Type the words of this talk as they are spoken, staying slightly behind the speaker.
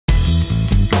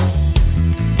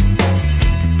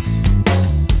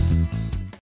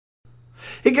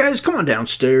Hey guys, come on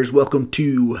downstairs. Welcome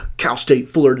to Cal State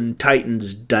Fullerton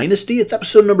Titans Dynasty. It's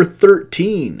episode number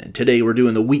 13, and today we're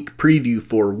doing the week preview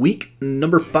for week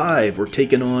number 5. We're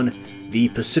taking on the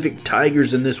Pacific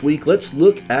Tigers in this week. Let's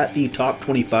look at the top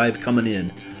 25 coming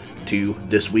in to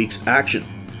this week's action.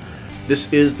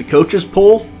 This is the coaches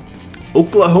poll.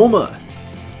 Oklahoma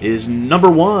is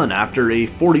number 1 after a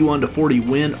 41-40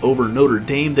 win over Notre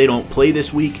Dame. They don't play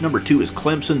this week. Number 2 is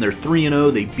Clemson. They're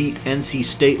 3-0. They beat NC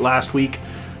State last week.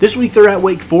 This week they're at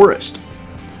Wake Forest.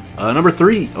 Number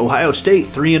 3, Ohio State,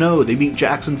 3-0. They beat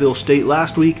Jacksonville State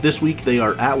last week. This week they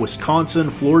are at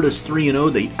Wisconsin. Florida's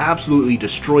 3-0. They absolutely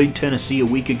destroyed Tennessee a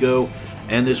week ago.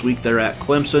 And this week they're at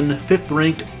Clemson. 5th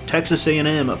ranked Texas A&M,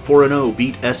 4-0,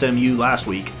 beat SMU last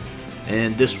week.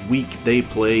 And this week they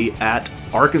play at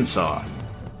Arkansas.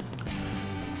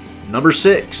 Number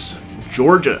 6,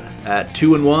 Georgia at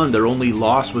 2-1. Their only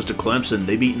loss was to Clemson.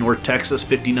 They beat North Texas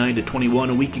 59-21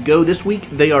 a week ago. This week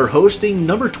they are hosting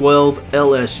number 12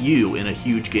 LSU in a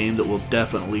huge game that we'll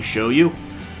definitely show you.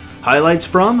 Highlights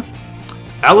from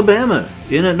Alabama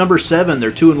in at number 7.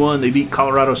 They're 2-1. They beat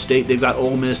Colorado State. They've got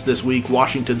Ole Miss this week.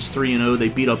 Washington's 3-0. They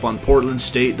beat up on Portland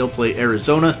State. They'll play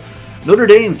Arizona. Notre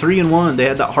Dame 3-1. They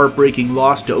had that heartbreaking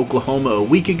loss to Oklahoma a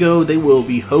week ago. They will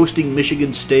be hosting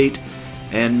Michigan State.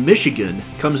 And Michigan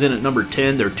comes in at number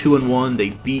 10. They're 2-1.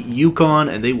 They beat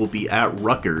UConn, and they will be at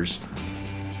Rutgers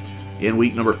in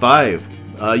week number 5.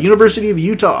 University of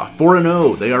Utah,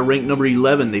 4-0. They are ranked number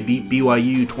 11. They beat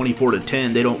BYU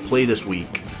 24-10. They don't play this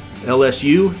week.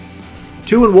 LSU,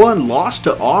 2-1. Lost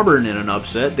to Auburn in an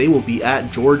upset. They will be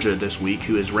at Georgia this week,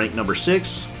 who is ranked number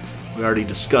 6. We already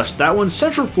discussed that one.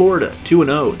 Central Florida,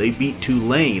 2-0. They beat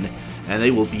Tulane, and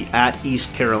they will be at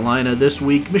East Carolina this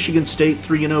week. Michigan State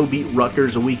 3-0 beat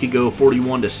Rutgers a week ago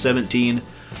 41-17.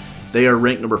 They are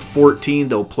ranked number 14.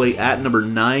 They'll play at number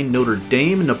 9 Notre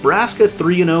Dame. Nebraska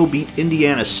 3-0 beat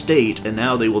Indiana State, and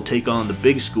now they will take on the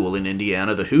big school in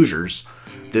Indiana, the Hoosiers,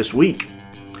 this week.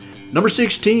 Number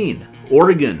 16,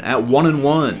 Oregon at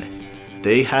 1-1.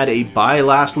 They had a bye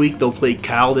last week. They'll play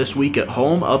Cal this week at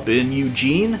home up in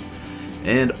Eugene.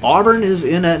 And Auburn is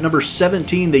in at number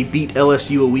 17. They beat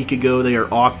LSU a week ago. They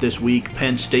are off this week.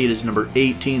 Penn State is number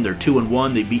 18. They're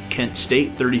 2-1. They beat Kent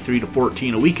State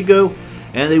 33-14 a week ago.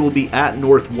 And they will be at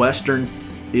Northwestern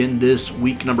in this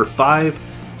week number 5.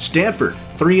 Stanford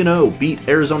 3-0 beat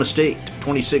Arizona State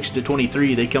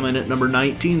 26-23. They come in at number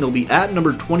 19. They'll be at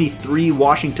number 23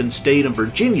 Washington State, and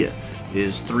Virginia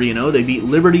is 3-0. They beat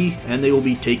Liberty, and they will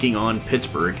be taking on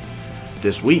Pittsburgh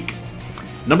this week.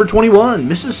 Number 21,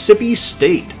 Mississippi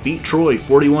State beat Troy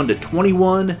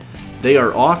 41-21. They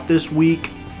are off this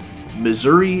week.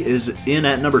 Missouri is in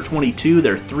at number 22.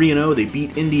 They're 3-0. They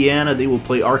beat Indiana. They will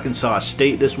play Arkansas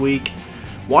State this week.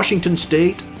 Washington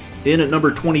State in at number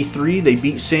 23. They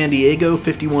beat San Diego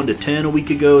 51-10 a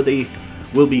week ago. They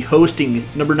will be hosting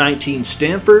number 19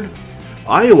 Stanford.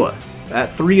 Iowa at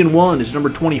 3-1 is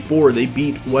number 24. They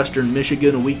beat Western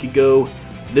Michigan a week ago.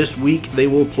 This week they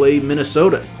will play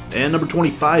Minnesota. And number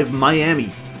 25,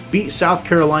 Miami, beat South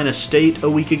Carolina State a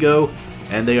week ago,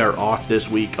 and they are off this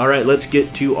week. All right, let's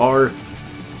get to our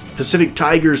Pacific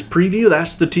Tigers preview.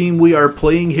 That's the team we are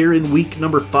playing here in week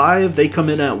number 5. They come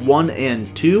in at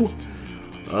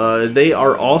 1-2. They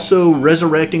are also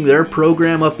resurrecting their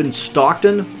program up in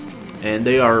Stockton, and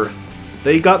they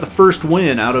got the first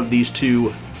win out of these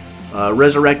two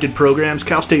resurrected programs.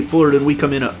 Cal State Fullerton, we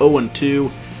come in at 0-2.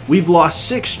 We've lost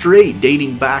 6 straight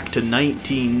dating back to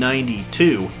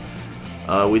 1992.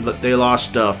 They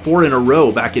lost 4 in a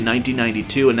row back in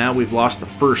 1992, and now we've lost the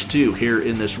first 2 here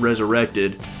in this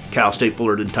resurrected Cal State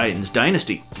Fullerton Titans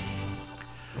dynasty.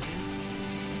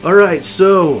 Alright,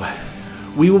 so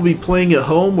we will be playing at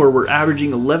home where we're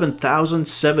averaging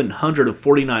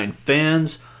 11,749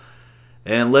 fans.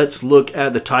 And let's look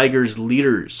at the Tigers'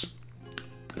 leaders.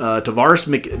 Tavares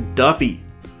McDuffie,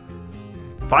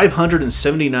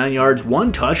 579 yards,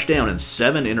 1 touchdown, and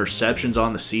 7 interceptions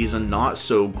on the season. Not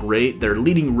so great. Their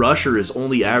leading rusher is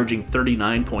only averaging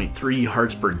 39.3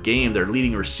 yards per game. Their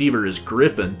leading receiver is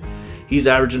Griffin. He's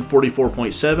averaging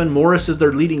 44.7. Morris is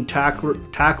their leading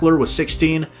tackler with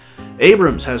 16.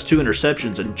 Abrams has 2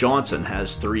 interceptions, and Johnson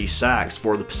has 3 sacks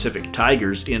for the Pacific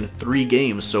Tigers in 3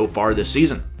 games so far this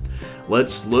season.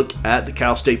 Let's look at the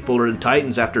Cal State Fullerton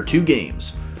Titans after 2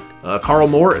 games. Carl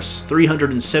Morris,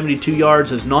 372 yards,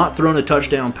 has not thrown a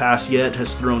touchdown pass yet,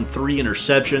 has thrown 3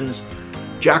 interceptions.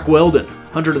 Jack Weldon,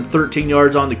 113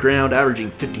 yards on the ground,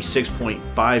 averaging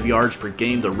 56.5 yards per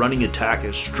game. The running attack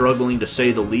is struggling to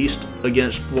say the least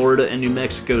against Florida and New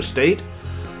Mexico State.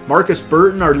 Marcus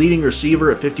Burton, our leading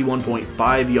receiver at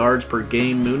 51.5 yards per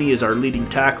game. Mooney is our leading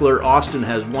tackler. Austin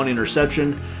has 1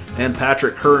 interception. And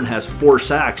Patrick Hearn has 4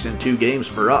 sacks in 2 games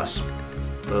for us.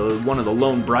 One of the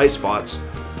lone bright spots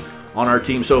on our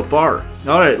team so far.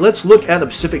 Alright, let's look at the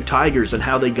Pacific Tigers and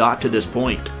how they got to this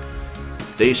point.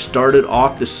 They started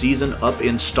off the season up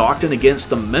in Stockton against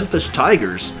the Memphis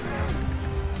Tigers.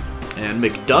 And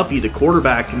McDuffie, the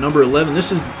quarterback, number 11,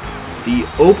 this is the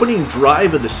opening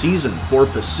drive of the season for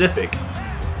Pacific.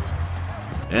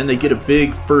 And they get a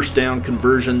big first down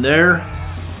conversion there.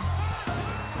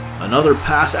 Another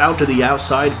pass out to the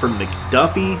outside from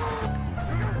McDuffie.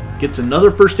 Gets another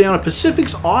first down.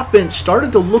 Pacific's offense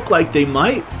started to look like they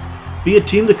might be a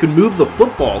team that could move the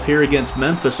football here against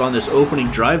Memphis on this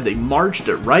opening drive. They marched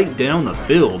it right down the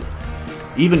field.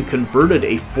 Even converted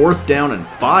a 4th down and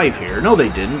 5 here. No, they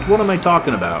didn't. What am I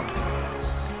talking about?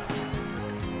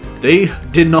 They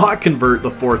did not convert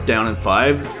the 4th down and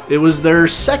 5. It was their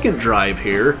second drive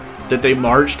here that they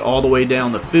marched all the way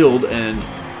down the field, and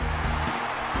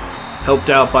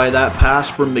helped out by that pass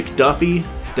from McDuffie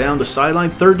down the sideline.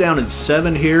 3rd down and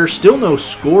 7 here. Still no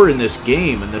score in this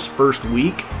game in this first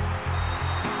week.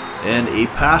 And a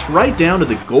pass right down to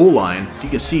the goal line. You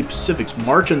can see Pacific's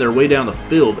marching their way down the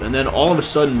field, and then all of a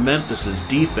sudden Memphis's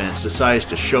defense decides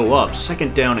to show up.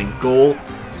 2nd down and goal.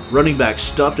 Running back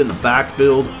stuffed in the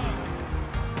backfield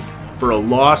for a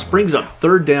loss. Brings up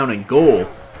 3rd down and goal.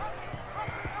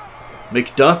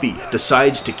 McDuffie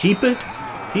decides to keep it.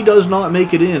 He does not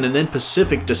make it in, and then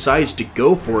Pacific decides to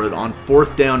go for it on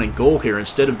 4th down and goal here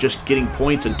instead of just getting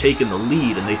points and taking the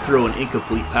lead, and they throw an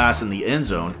incomplete pass in the end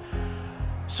zone.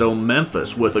 So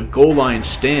Memphis with a goal line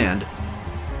stand,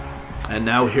 and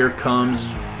now here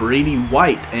comes Brady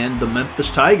White and the Memphis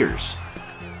Tigers.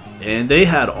 And they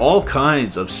had all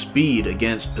kinds of speed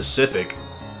against Pacific.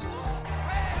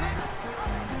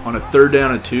 On a 3rd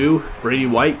down and 2, Brady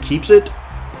White keeps it.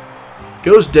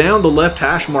 Goes down the left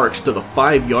hash marks to the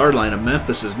 5-yard line, and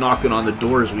Memphis is knocking on the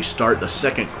door as we start the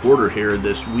second quarter here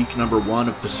this week number 1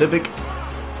 of Pacific.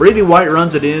 Brady White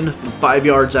runs it in from 5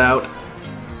 yards out.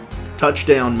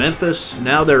 Touchdown Memphis.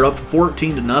 Now they're up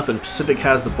 14-0. Pacific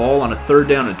has the ball on a 3rd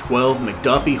down and 12.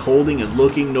 McDuffie holding and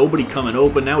looking. Nobody coming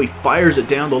open. Now he fires it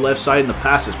down the left side, and the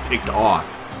pass is picked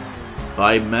off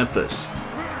by Memphis.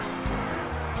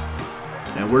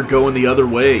 And we're going the other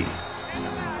way.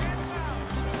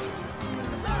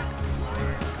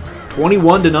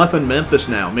 21-0 Memphis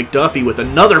now. McDuffie with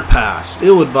another pass.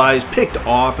 Ill-advised, picked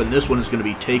off, and this one is going to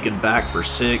be taken back for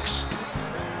 6.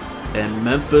 And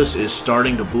Memphis is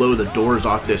starting to blow the doors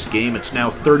off this game. It's now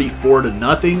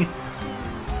 34-0.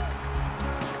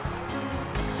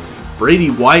 Brady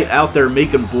White out there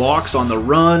making blocks on the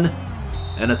run,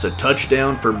 and it's a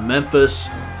touchdown for Memphis.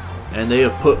 And they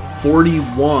have put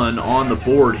 41 on the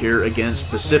board here against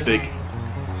Pacific.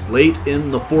 Late in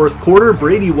the 4th quarter,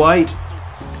 Brady White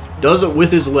does it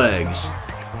with his legs.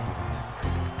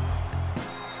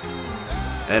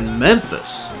 And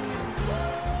Memphis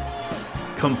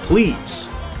completes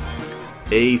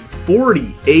a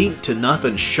 48-0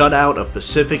 shutout of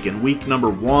Pacific in week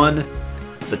number 1.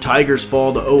 The Tigers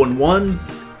fall to 0-1.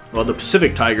 Well, the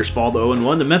Pacific Tigers fall to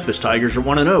 0-1. The Memphis Tigers are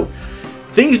 1-0.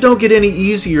 Things don't get any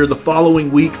easier the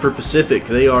following week for Pacific.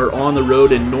 They are on the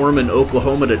road in Norman,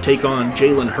 Oklahoma to take on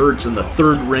Jalen Hurts and the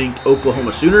 3rd-ranked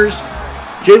Oklahoma Sooners.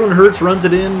 Jalen Hurts runs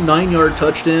it in, 9-yard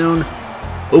touchdown.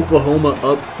 Oklahoma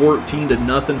up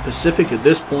 14-0. Pacific at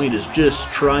this point is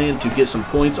just trying to get some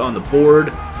points on the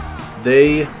board.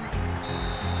 They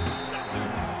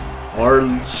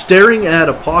are staring at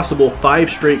a possible 5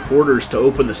 straight quarters to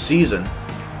open the season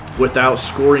without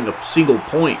scoring a single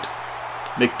point.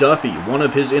 McDuffie, one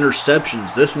of his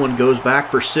interceptions. This one goes back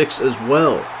for 6 as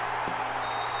well.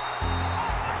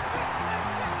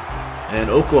 And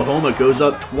Oklahoma goes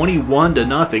up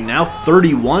 21-0, now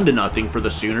 31-0 for the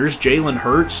Sooners. Jalen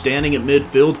Hurts standing at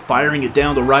midfield, firing it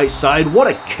down the right side. What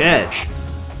a catch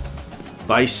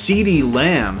by CeeDee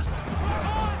Lamb.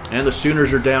 And the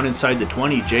Sooners are down inside the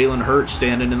 20. Jalen Hurts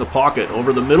standing in the pocket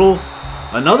over the middle.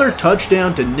 Another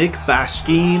touchdown to Nick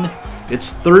Baskine. It's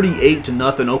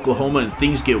 38-0 Oklahoma, and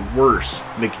things get worse.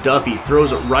 McDuffie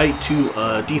throws it right to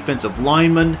a defensive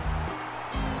lineman.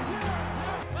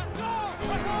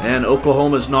 And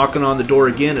Oklahoma's knocking on the door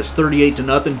again. It's 38-0.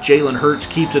 Jalen Hurts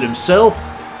keeps it himself.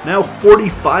 Now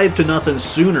 45-0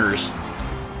 Sooners.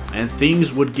 And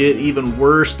things would get even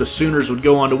worse. The Sooners would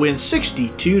go on to win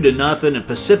 62-0. And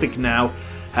Pacific now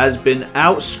has been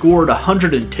outscored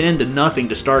 110-0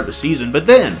 to start the season. But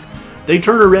then they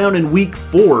turn around in week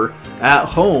 4 at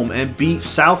home and beat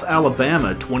South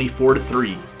Alabama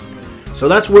 24-3. So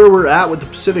that's where we're at with the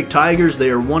Pacific Tigers. They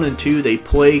are 1-2. They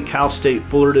play Cal State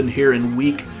Fullerton here in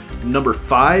week number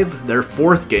 5, their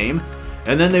 4th game.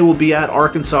 And then they will be at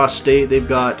Arkansas State. They've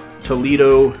got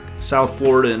Toledo, South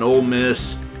Florida, and Ole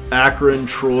Miss, Akron,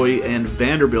 Troy, and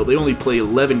Vanderbilt. They only play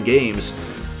 11 games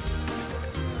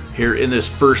here in this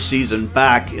first season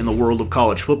back in the world of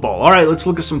college football. All right, let's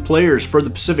look at some players for the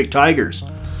Pacific Tigers.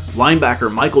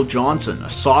 Linebacker Michael Johnson, a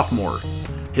sophomore.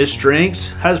 His strengths: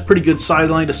 has pretty good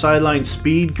sideline-to-sideline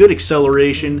speed, good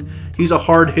acceleration. He's a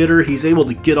hard hitter. He's able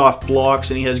to get off blocks,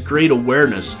 and he has great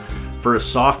awareness for a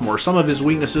sophomore. Some of his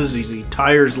weaknesses is he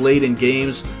tires late in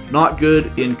games, not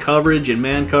good in coverage, in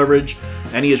man coverage,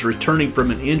 and he is returning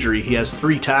from an injury. He has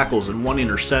 3 tackles and 1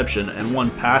 interception and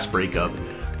 1 pass breakup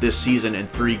this season in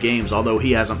 3 games, although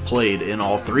he hasn't played in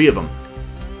all 3 of them.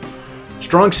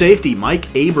 Strong safety, Mike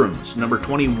Abrams, number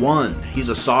 21. He's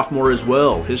a sophomore as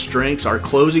well. His strengths are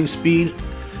closing speed.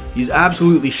 He's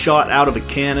absolutely shot out of a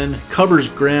cannon, covers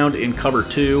ground in cover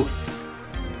 2,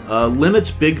 limits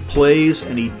big plays,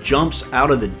 and he jumps out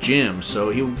of the gym,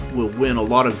 so he will win a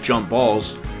lot of jump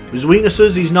balls. His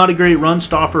weaknesses: he's not a great run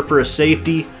stopper for a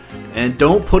safety, and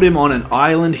don't put him on an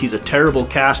island. He's a terrible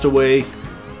castaway.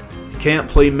 Can't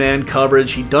play man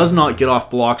coverage. He does not get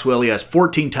off blocks well. He has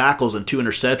 14 tackles and 2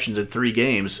 interceptions in 3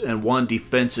 games and 1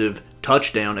 defensive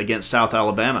touchdown against South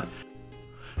Alabama.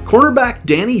 Cornerback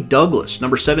Danny Douglas,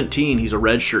 number 17. He's a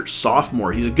redshirt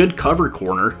sophomore. He's a good cover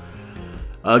corner.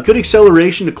 Good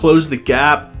acceleration to close the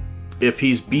gap. If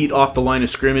he's beat off the line of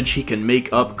scrimmage, he can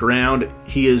make up ground.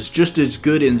 He is just as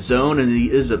good in zone as he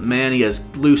is at man. He has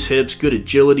loose hips, good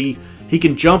agility. He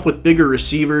can jump with bigger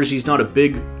receivers. He's not a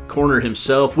big corner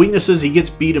himself. Weaknesses: he gets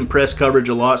beat in press coverage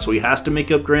a lot, so he has to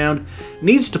make up ground.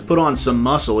 Needs to put on some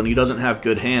muscle, and he doesn't have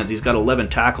good hands. He's got 11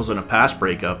 tackles and a pass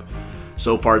breakup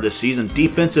so far this season.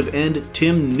 Defensive end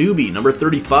Tim Newby, number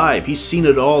 35. He's seen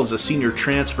it all as a senior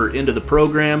transfer into the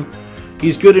program.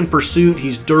 He's good in pursuit.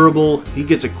 He's durable. He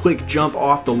gets a quick jump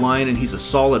off the line, and he's a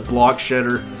solid block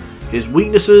shedder. His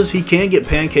weaknesses: he can get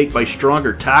pancaked by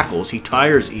stronger tackles. He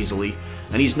tires easily.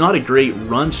 And he's not a great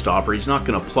run stopper. He's not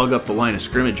going to plug up the line of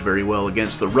scrimmage very well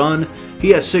against the run. He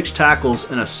has 6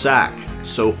 tackles and a sack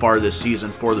so far this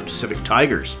season for the Pacific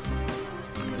Tigers.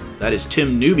 That is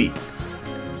Tim Newby.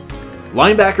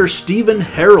 Linebacker Stephen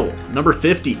Harrell, number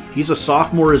 50. He's a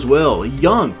sophomore as well, a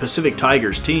young Pacific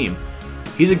Tigers team.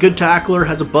 He's a good tackler,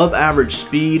 has above average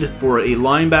speed for a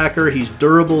linebacker. He's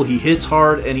durable, he hits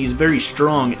hard, and he's very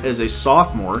strong as a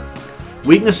sophomore.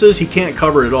 Weaknesses: he can't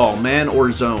cover at all, man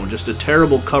or zone. Just a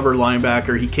terrible cover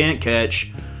linebacker. He can't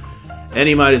catch, and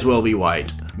he might as well be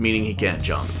white, meaning he can't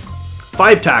jump.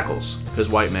 5 tackles, because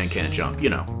white man can't jump,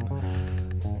 you know.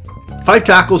 5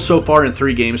 tackles so far in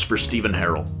 3 games for Stephen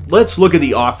Harrell. Let's look at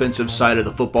the offensive side of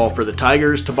the football for the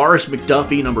Tigers. Tavares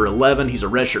McDuffie, number 11. He's a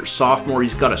redshirt sophomore.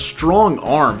 He's got a strong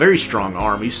arm, very strong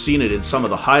arm. You've seen it in some of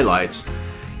the highlights.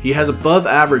 He has above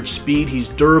average speed. He's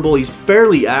durable. He's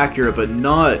fairly accurate, but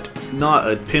not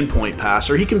a pinpoint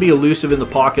passer. He can be elusive in the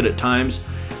pocket at times.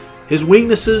 His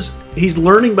weaknesses: he's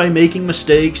learning by making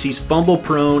mistakes. He's fumble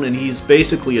prone, and he's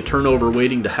basically a turnover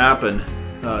waiting to happen.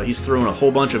 He's thrown a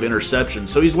whole bunch of interceptions,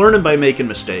 so he's learning by making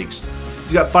mistakes.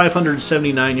 He's got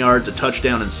 579 yards, a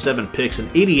touchdown, and 7 picks,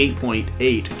 and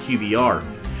 88.8 QBR.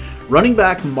 Running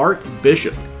back Mark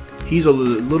Bishop. He's a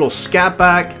little scat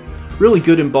back. Really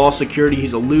good in ball security.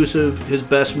 He's elusive. His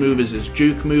best move is his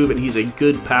juke move, and he's a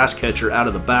good pass catcher out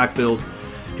of the backfield.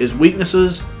 His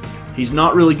weaknesses: he's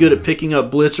not really good at picking up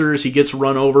blitzers. He gets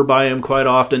run over by him quite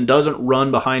often, doesn't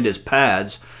run behind his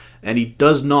pads, and he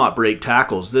does not break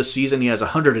tackles. This season he has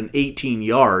 118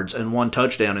 yards and 1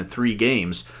 touchdown in 3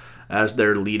 games as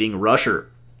their leading rusher.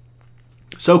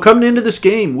 So coming into this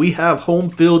game, we have home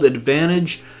field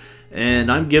advantage,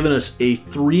 and I'm giving us a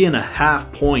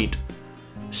 3.5 point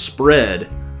spread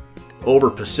over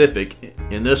Pacific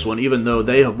in this one, even though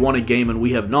they have won a game and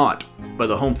we have not. But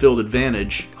the home field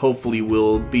advantage hopefully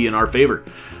will be in our favor.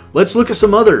 Let's look at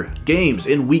some other games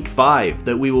in week 5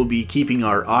 that we will be keeping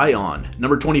our eye on.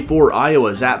 Number 24, Iowa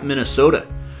is at Minnesota.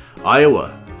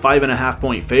 Iowa, 5.5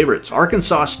 point favorites.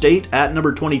 Arkansas State at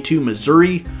number 22,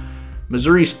 Missouri.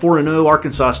 Missouri's 4-0,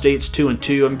 Arkansas State's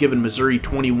 2-2. I'm giving Missouri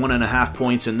 21.5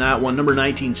 points in that one. Number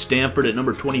 19, Stanford at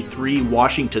number 23,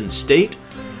 Washington State.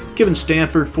 Giving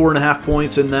Stanford 4.5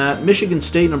 points in that. Michigan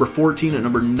State, number 14 at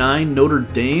number 9, Notre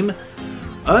Dame.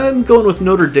 I'm going with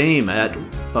Notre Dame at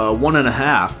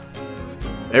 1.5.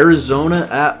 Arizona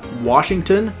at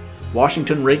Washington.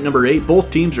 Washington ranked number 8.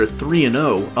 Both teams are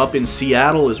 3-0. Up in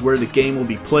Seattle is where the game will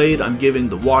be played. I'm giving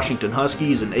the Washington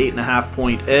Huskies an 8.5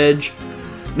 point edge.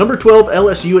 Number 12,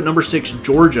 LSU at number 6,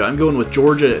 Georgia. I'm going with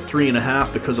Georgia at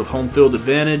 3.5 because of home field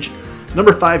advantage.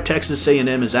 Number 5, Texas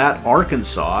A&M is at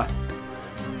Arkansas.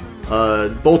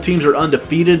 Both teams are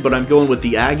undefeated, but I'm going with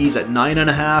the Aggies at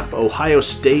 9.5. Ohio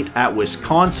State at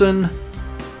Wisconsin.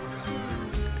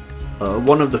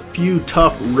 One of the few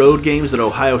tough road games that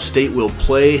Ohio State will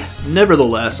play.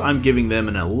 Nevertheless, I'm giving them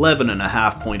an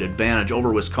 11.5-point advantage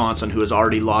over Wisconsin, who has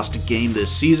already lost a game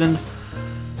this season.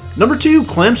 Number 2,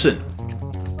 Clemson.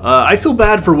 I feel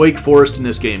bad for Wake Forest in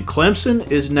this game. Clemson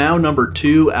is now number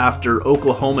 2 after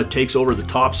Oklahoma takes over the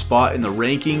top spot in the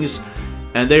rankings,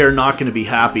 and they are not going to be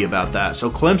happy about that. So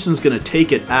Clemson's going to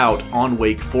take it out on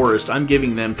Wake Forest. I'm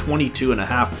giving them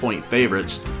 22.5-point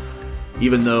favorites,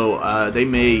 even though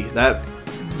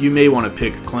you may want to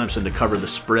pick Clemson to cover the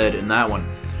spread in that one.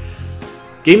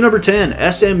 Game number 10,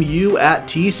 SMU at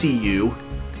TCU.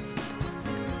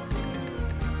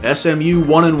 SMU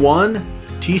 1-1.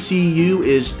 TCU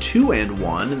is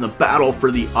 2-1 in the battle for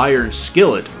the Iron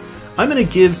Skillet. I'm going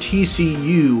to give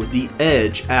TCU the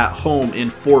edge at home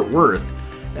in Fort Worth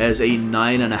as a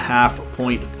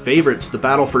 9.5-point favorite. It's the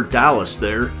battle for Dallas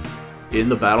there in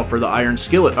the battle for the Iron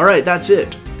Skillet. All right, that's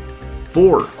it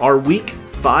for our Week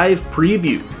 5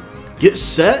 preview. Get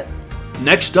set.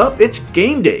 Next up, it's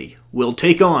game day. We'll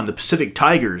take on the Pacific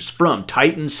Tigers from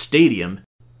Titans Stadium.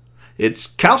 It's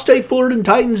Cal State Fullerton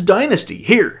Titans Dynasty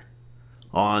here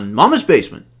on Mama's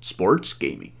Basement Sports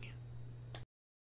Gaming.